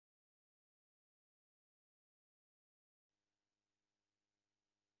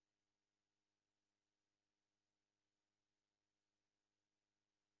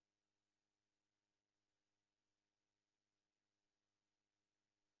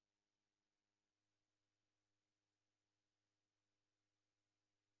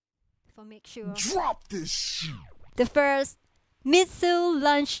For make sure. Drop this shit. The first Missile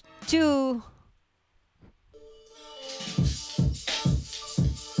Launch 2.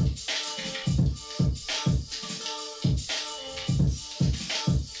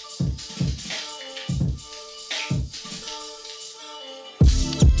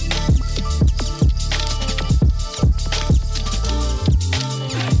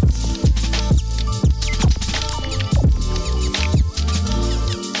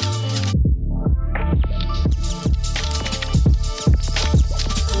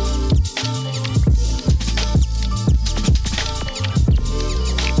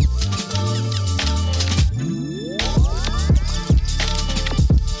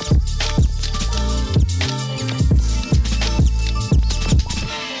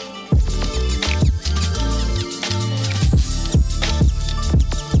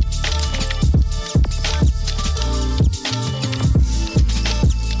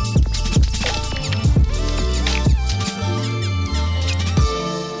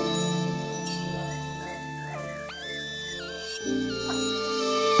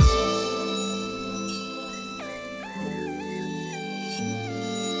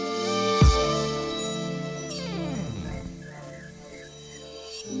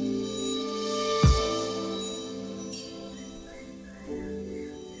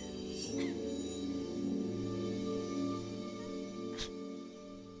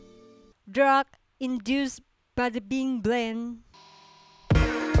 Drug induced by the being blend.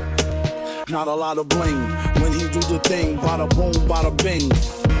 Not a lot of bling when he do the thing. Bada boom, bada bing.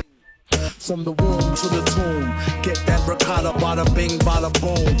 From the womb to the tomb, get that ricotta, bada bing, bada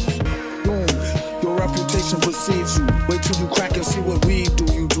boom. Boom, your reputation precedes you. Wait till you crack and see what we do.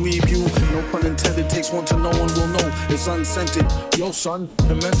 You dweeb, you. No pun intended, takes one to know one will know. It's unscented. Yo, son,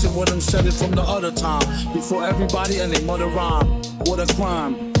 demented what I'm said it from the other time. Before everybody and they mother rhyme. What a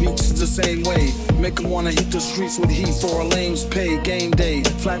crime. Beats the same way. Make them wanna hit the streets with heat for a lame's pay. Game day,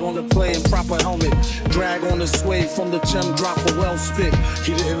 flag on the play and proper helmet. Drag on the sway from the gem drop a well spit.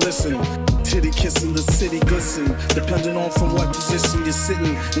 He didn't listen. Titty kissing, the city glisten. Depending on from what position you're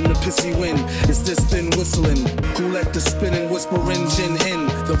sitting in the pissy wind. It's this thin whistling. Who let the spinning whispering gin in?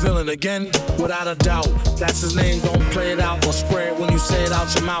 The villain again? Without a doubt. That's his name, don't play it out or spray it when you say it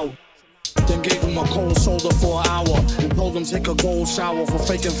out your mouth. Then gave him a cold shoulder for an hour and told him take a gold shower for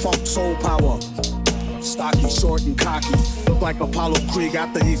faking funk soul power. Stocky, short and cocky, looked like Apollo Creed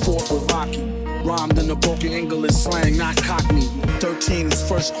after he fought with Rocky. Rhymed in the broken English slang, not cockney. 13, his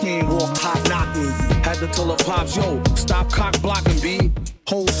first queen walked hot knocking. Had to tell her pops, yo, stop cock blocking, B.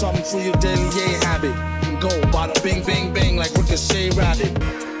 Hold something for your daily yay habit. And go, bada bing, bing, bang like Ricochet Rabbit.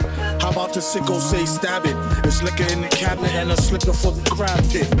 How about the sicko say stab it? It's liquor in the cabinet and a slicker for the crab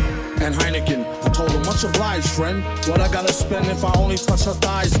pit. And Heineken, I told him much obliged, friend. What I gotta spend if I only touch her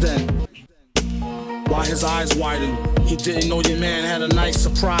thighs then? Why his eyes widened? He didn't know your man had a nice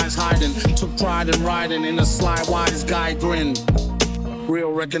surprise hiding. Took pride in riding in a sly wise guy grin.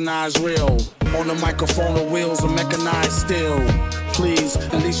 Real recognize real. On the microphone the wheels are mechanized still. Please,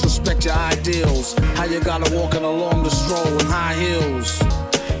 at least respect your ideals. How you gotta walking along the stroll in high heels.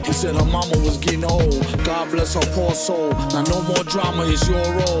 He said her mama was getting old. God bless her poor soul. Now no more drama is your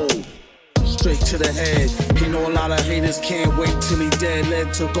role. Straight to the head. He know a lot of haters can't wait till he dead.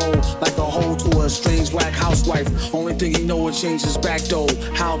 Led to go like a hoe to a strange whack housewife. Only thing he know is change his back door.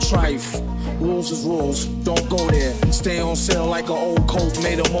 How trife. Rules is rules. Don't go there. Stay on sale like an old coat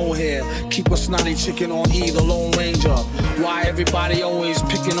made of mohair. Keep a snotty chicken on E, the Lone Ranger. Why everybody always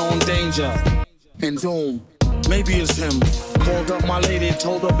picking on danger? And doom. Maybe it's him. Called up my lady,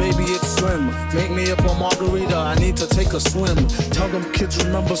 told her baby it's slim. Make me up a margarita, I need to take a swim. Tell them kids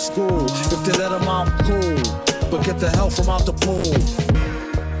remember school. If they let them out, cool. But get the hell from out the pool.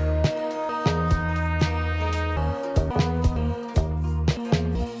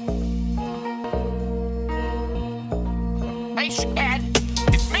 Hey, Ed,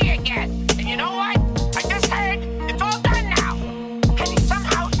 it's me again. And you know what? I just heard it's all done now. And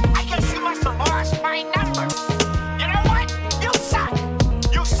somehow, I guess you must have lost my number. You know what? You suck.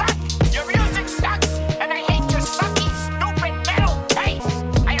 You suck. Your music sucks. And I hate your sucky, stupid metal face.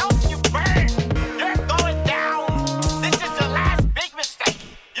 I hope you burn. You're going down. This is the last big mistake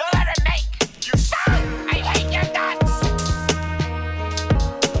you'll ever make. You suck. I hate your guts.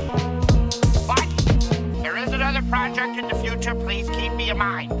 But there is another project in the future. Please keep me in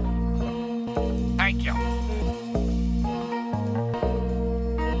mind. Thank you.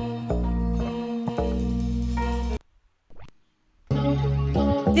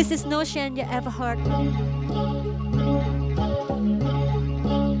 This is no shame you ever heard.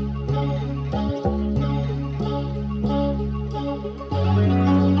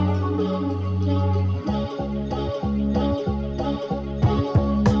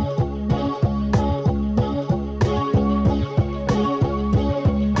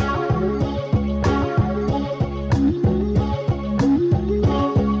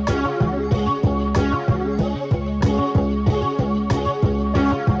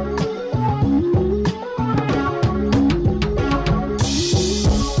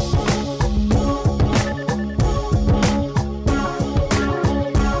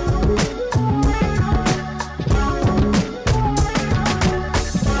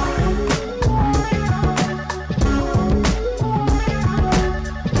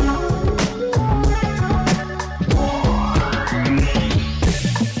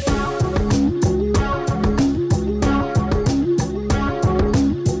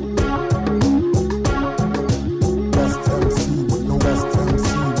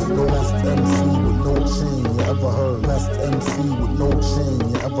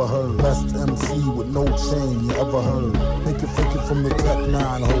 chain you ever heard. Make it from the Tech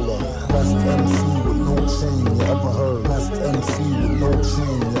 9 holder. Best MC with no chain you ever heard. Best MC with no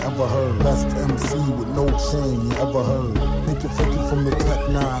chain you ever heard. Best MC with no chain you ever heard. Make it from the Tech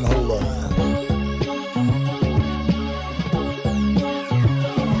 9 holder.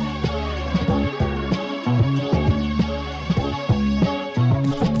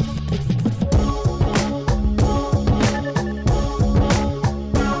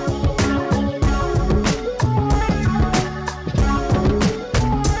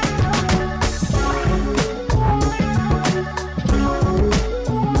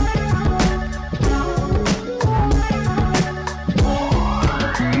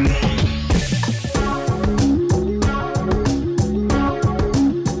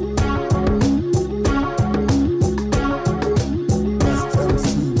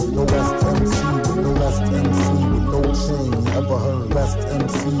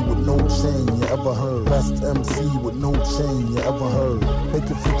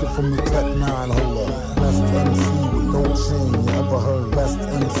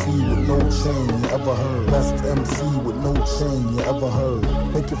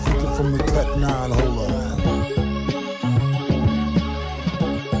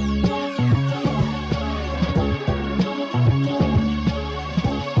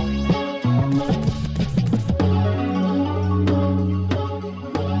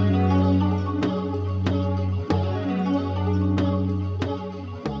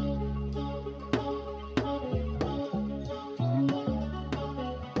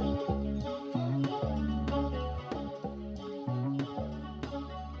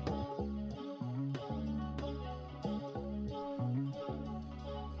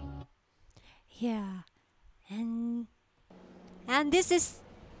 Yeah, and this is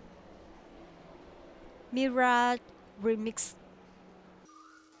Mira remix.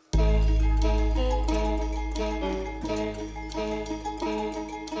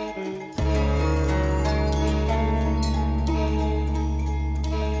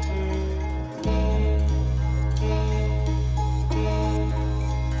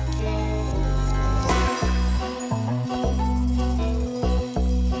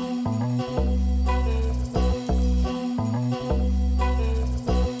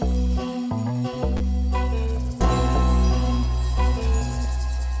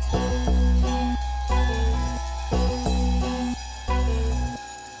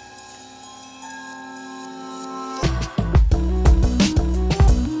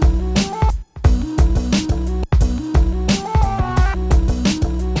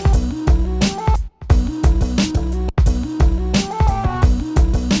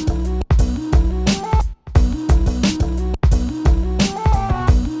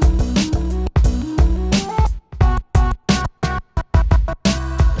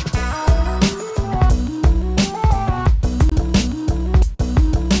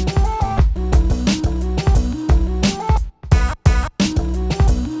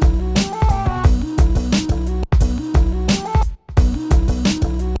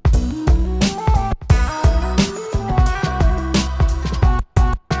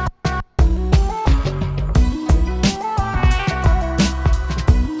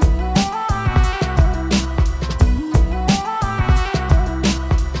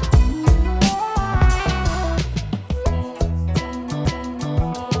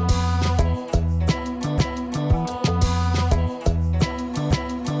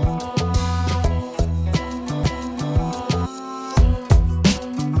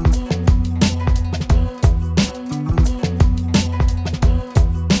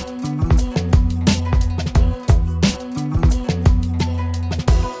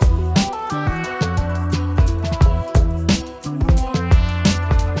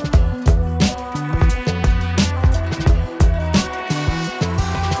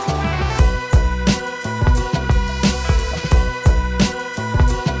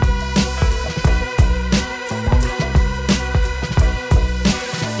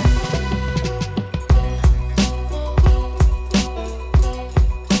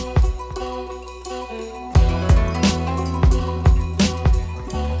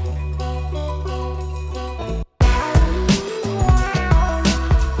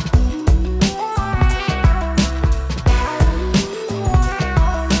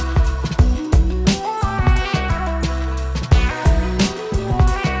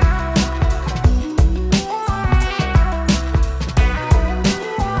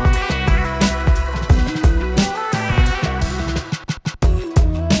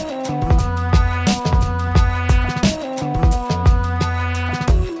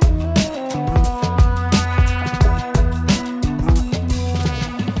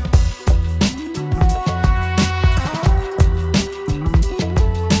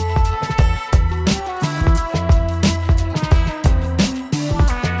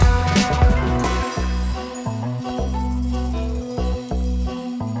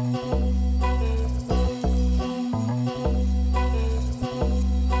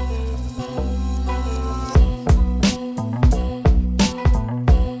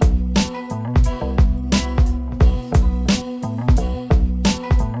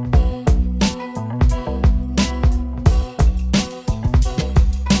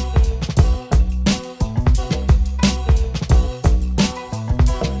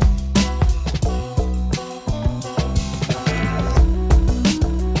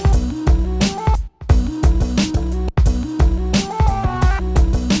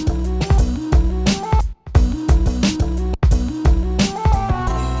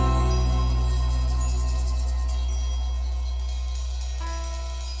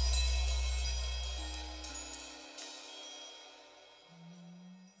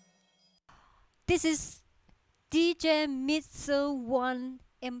 This is DJMISSILE 1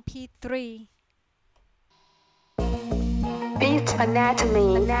 MP3. Beat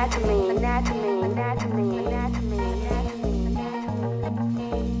anatomy, anatomy, anatomy, anatomy, anatomy, anatomy, anatomy.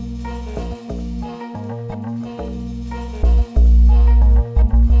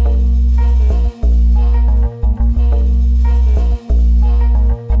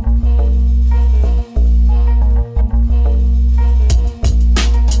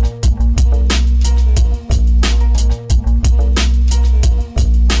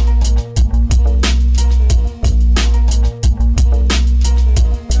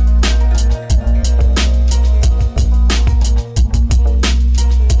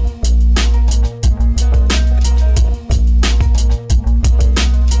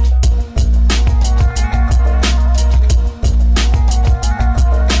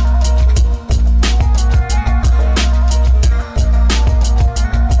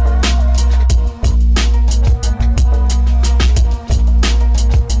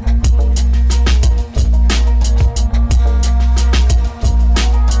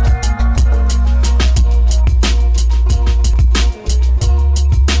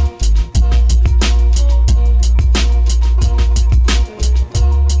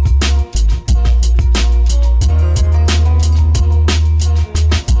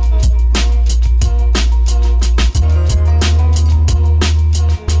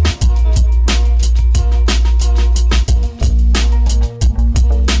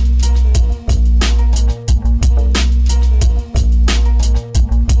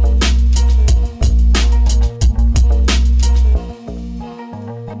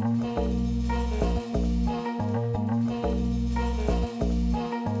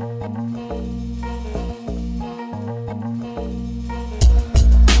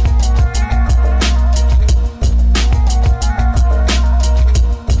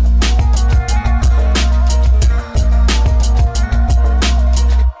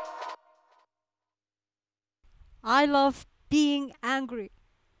 I love being angry.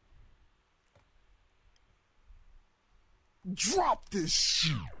 Drop this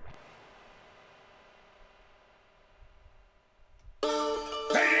shit.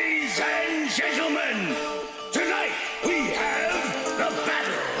 Ladies and gentlemen, tonight we have the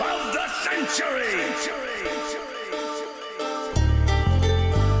battle of the century.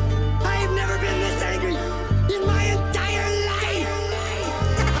 I've never been this angry in my entire life.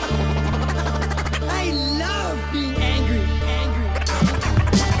 I love being angry.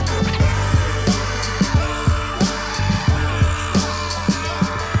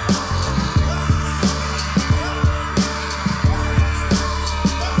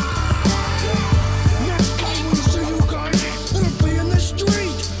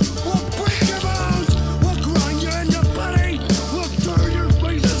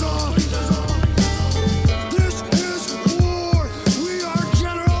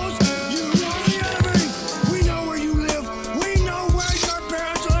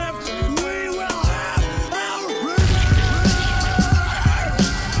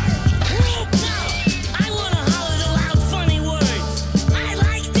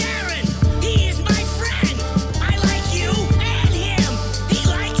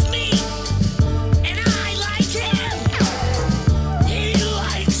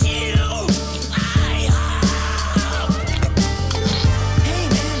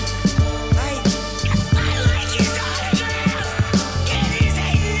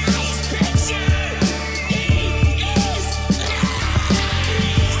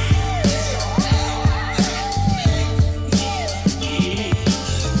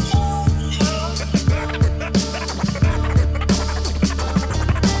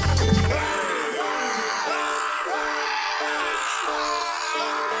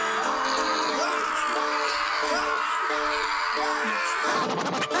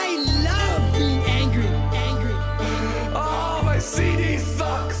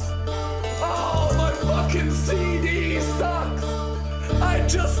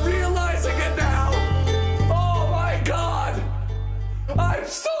 Just realizing it now. Oh my God. I'm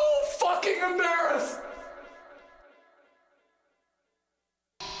so fucking embarrassed.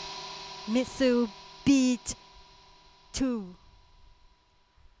 Missile Beat 2.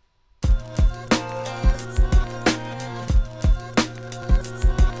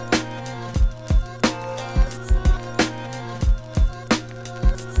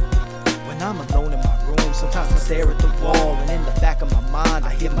 When I'm alone in my room, sometimes I stare at the wall, and in the back of my mind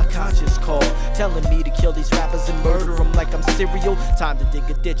I hear my conscience call, telling me to kill these rappers and murder them like I'm cereal. Time to dig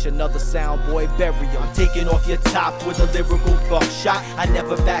a ditch, another sound boy burial. I'm taking off your top with a lyrical buckshot. I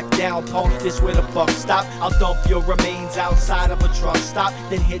never back down, punk, this where the buck stop. I'll dump your remains outside of a truck stop,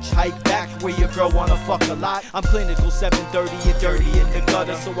 then hitchhike back where your girl wanna fuck a lot. I'm clinical, 730, you're dirty in the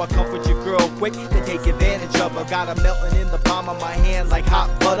gutter, so I comfort your girl quick, then take advantage of her. Got her melting in the palm of my hand like hot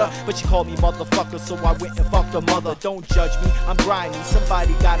butter, but she called me motherfucker, so I went and fucked her mother. Don't judge me, I'm grimy,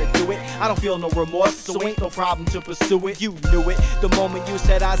 somebody gotta do it. I don't feel no remorse, so ain't no problem to pursue it. You knew it, the moment you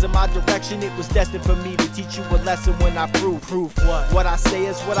set eyes in my direction, it was destined for me to teach you a lesson when I prove what I say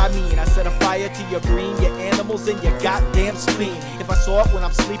is what I mean. I set a fire to your green, your animals, and your goddamn spleen. If I saw it when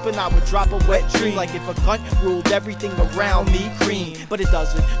I'm sleeping, I would drop a wet dream, like if a cunt ruled everything around me cream. But it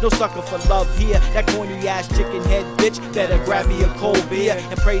doesn't, no sucker for love here. That corny ass chicken head bitch better grab me a cold beer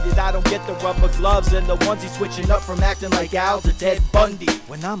and pray that I don't get the rubber gloves and the onesie switching up from acting like Al to Ted Bundy.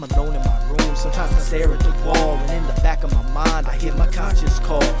 When I'm alone in my room, sometimes I stare at the wall, and in the back of my mind I hear my conscience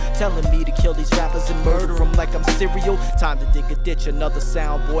call, telling me to kill these rappers and murder them like I'm cereal. Time to dig a ditch, another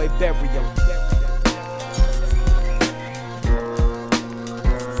sound boy burial.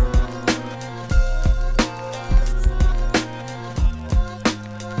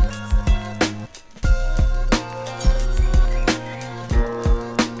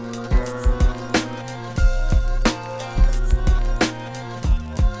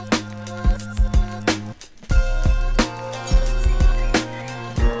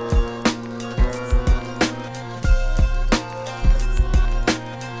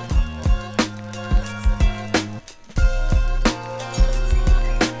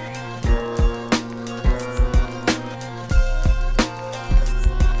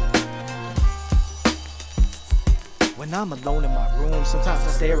 When I'm alone in my room, sometimes I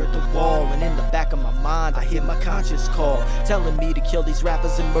stare at the wall, and in the back of my mind I hear my conscience call, telling me to kill these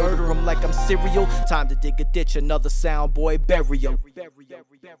rappers and murder them like I'm cereal. Time to dig a ditch, another sound boy burial.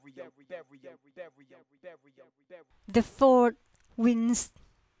 The fourth wins.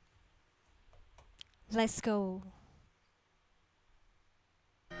 Let's go.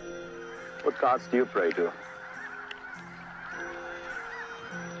 What gods do you pray to?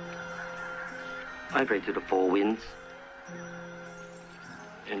 I pray to the four winds.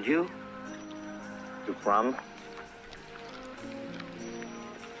 And you? To From?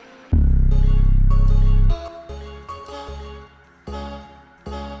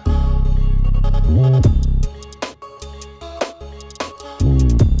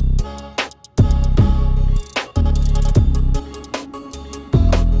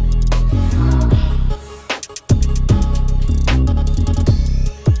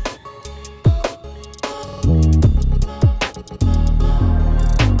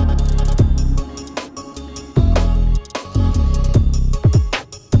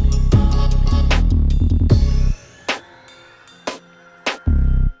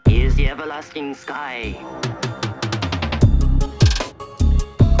 Everlasting sky.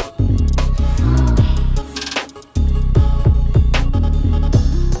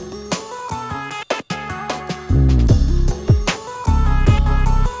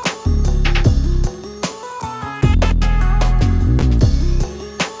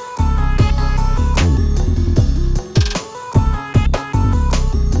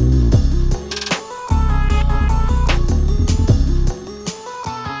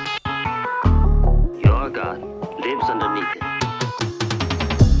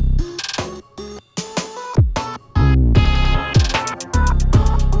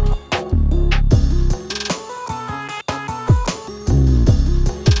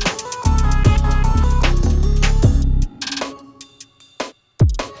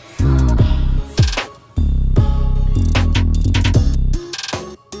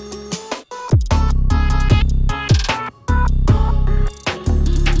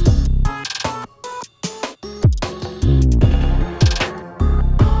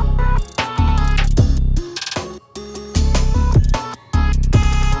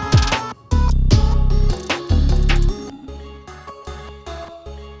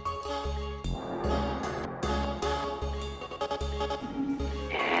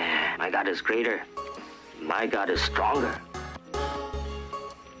 God is greater. My God is stronger.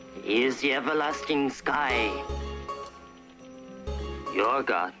 He is the everlasting sky. Your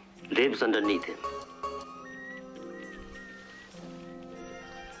God lives underneath him.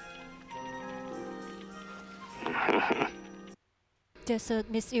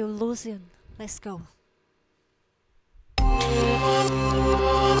 Desert Miss Illusion. Let's go.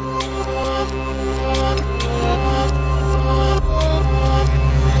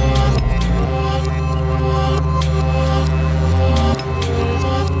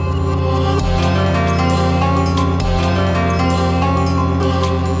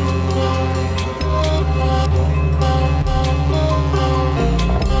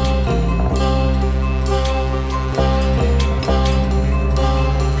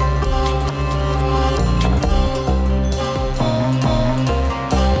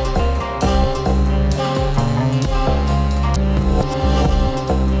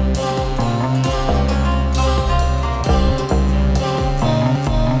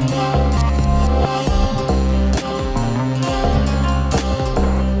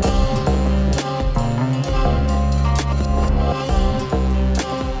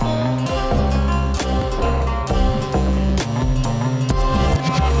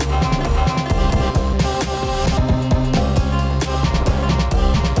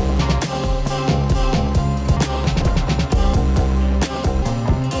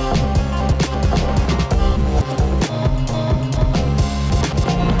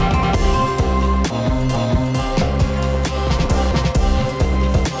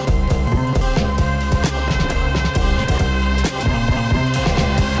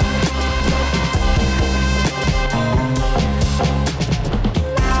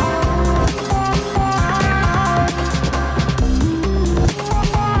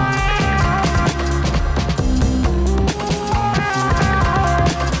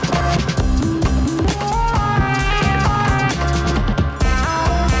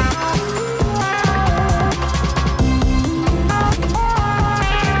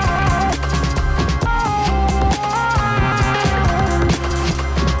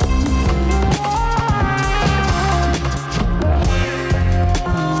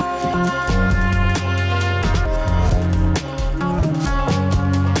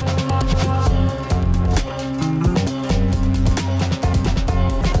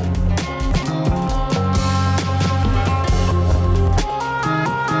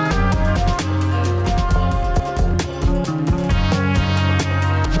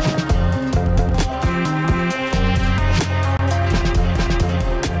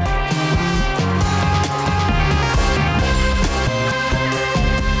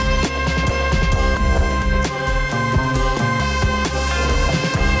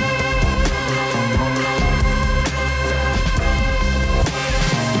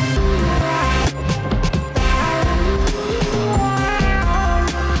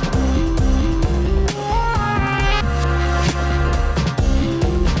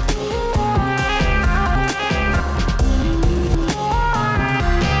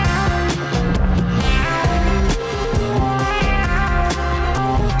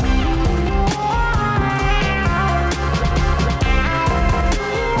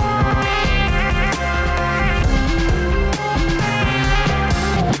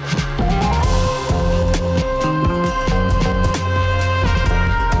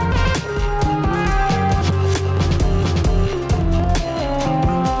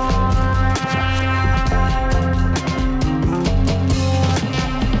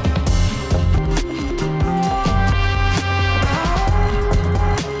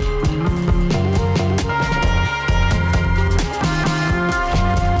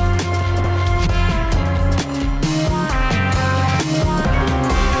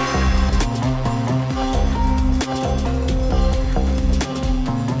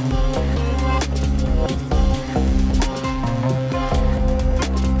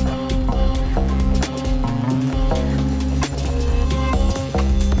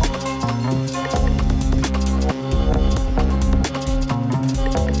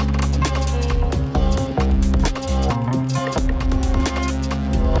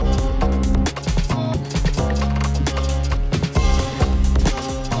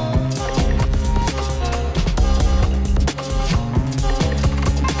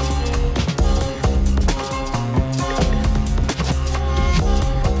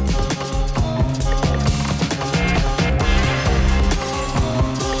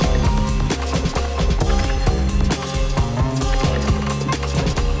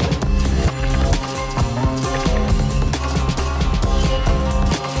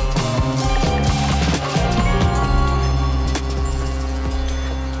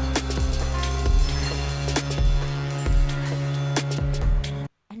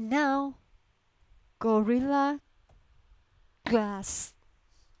 glass.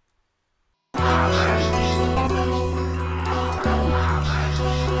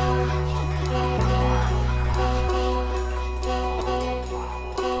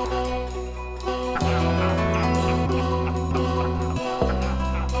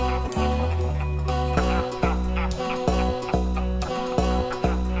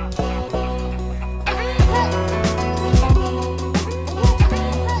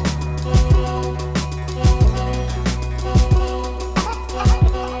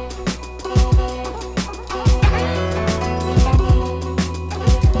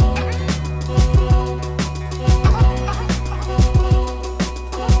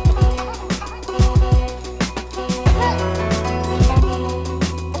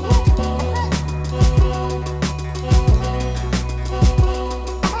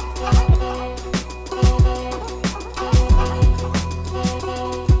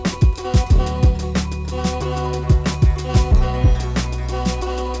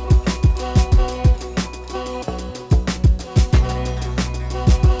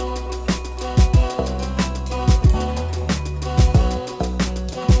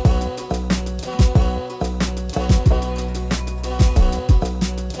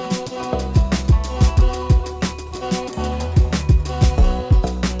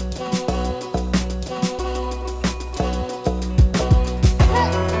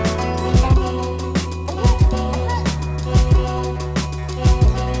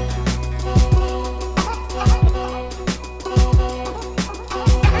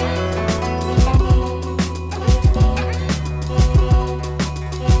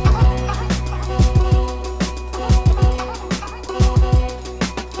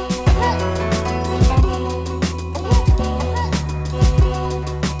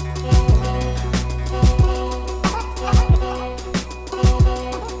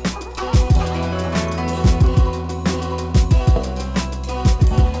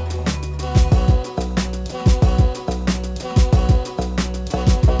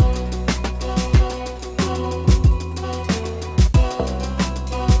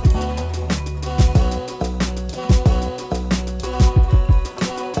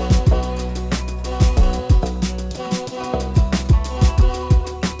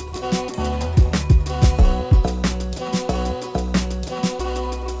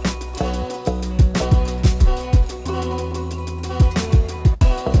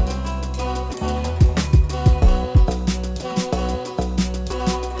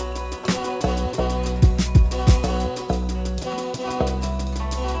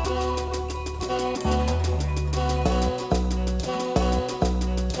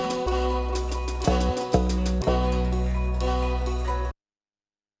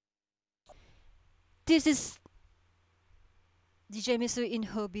 This is DJMISSILE in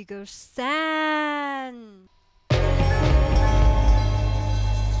her bigger stand.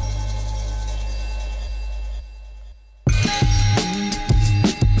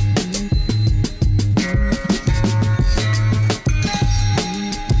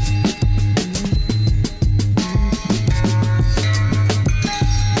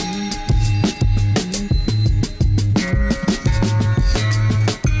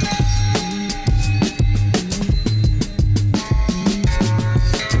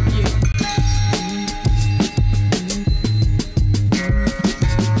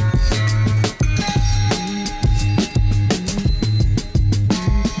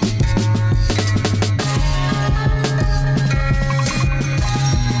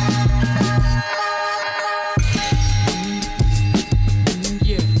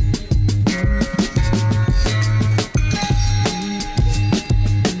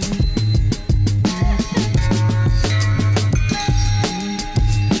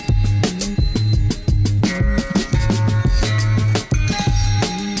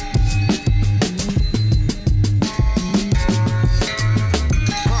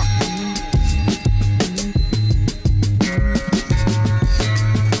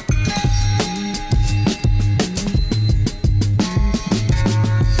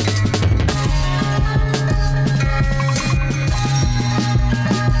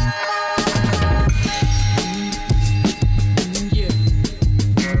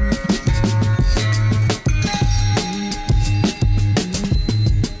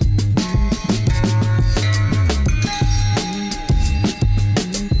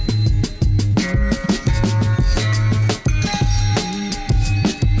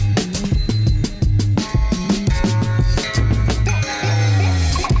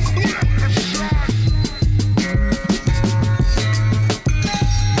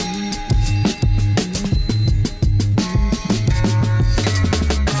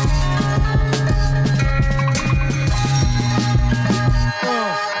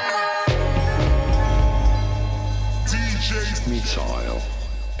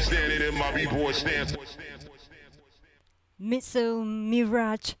 in my b-boy stance. Missile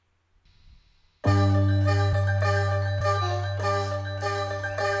Mirage.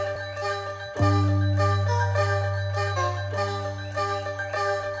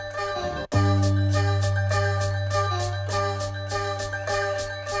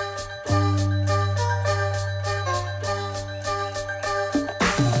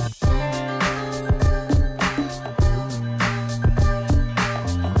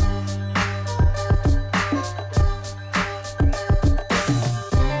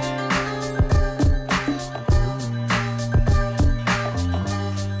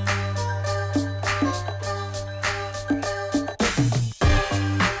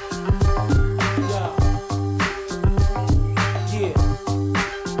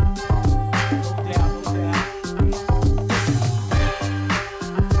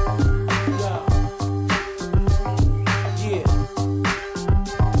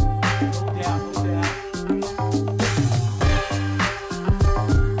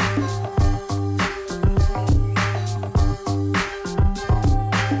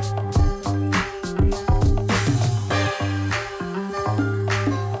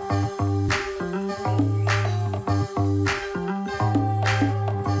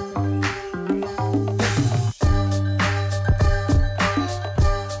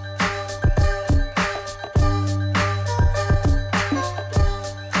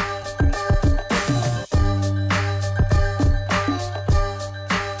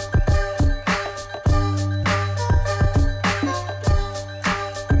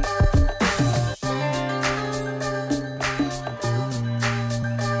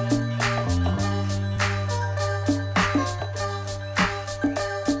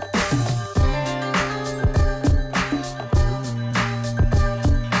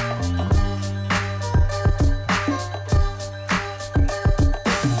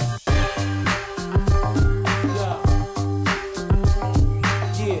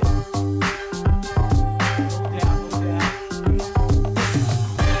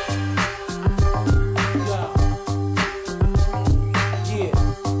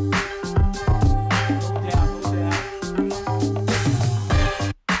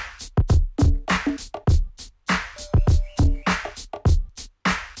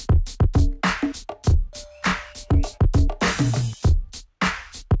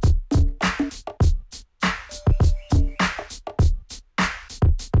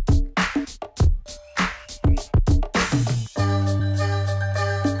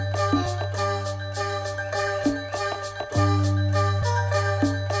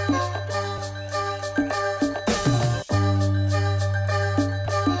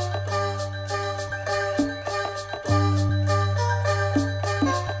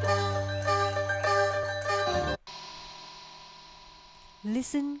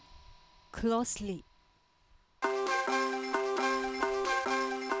 Listen closely.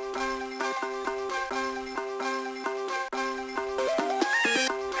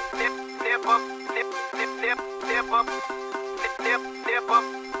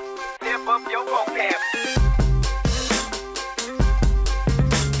 Step up your vocab.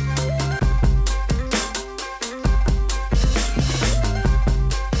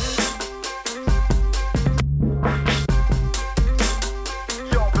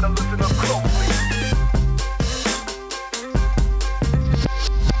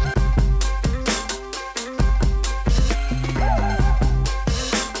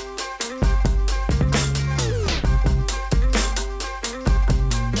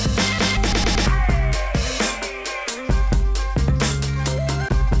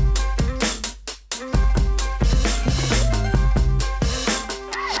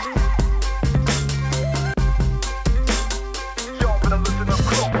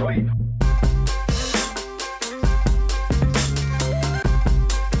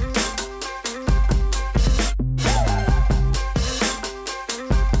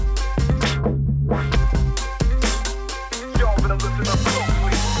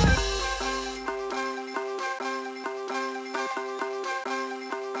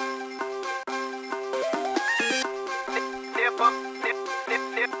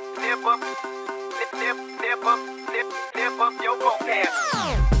 Step up your vocab.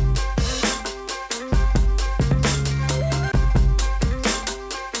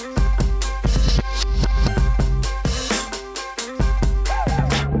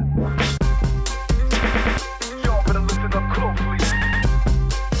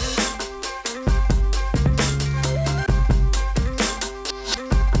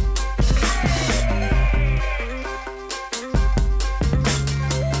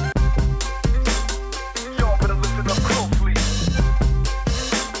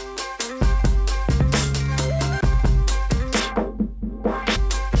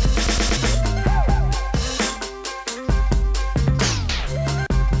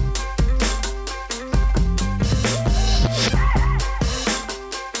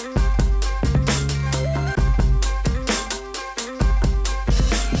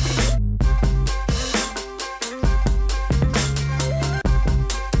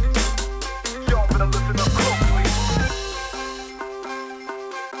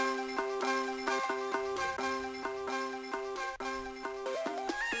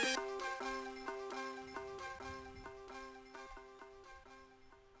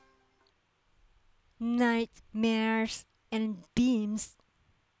 nightmares and beams.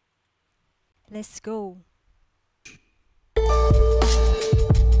 Let's go.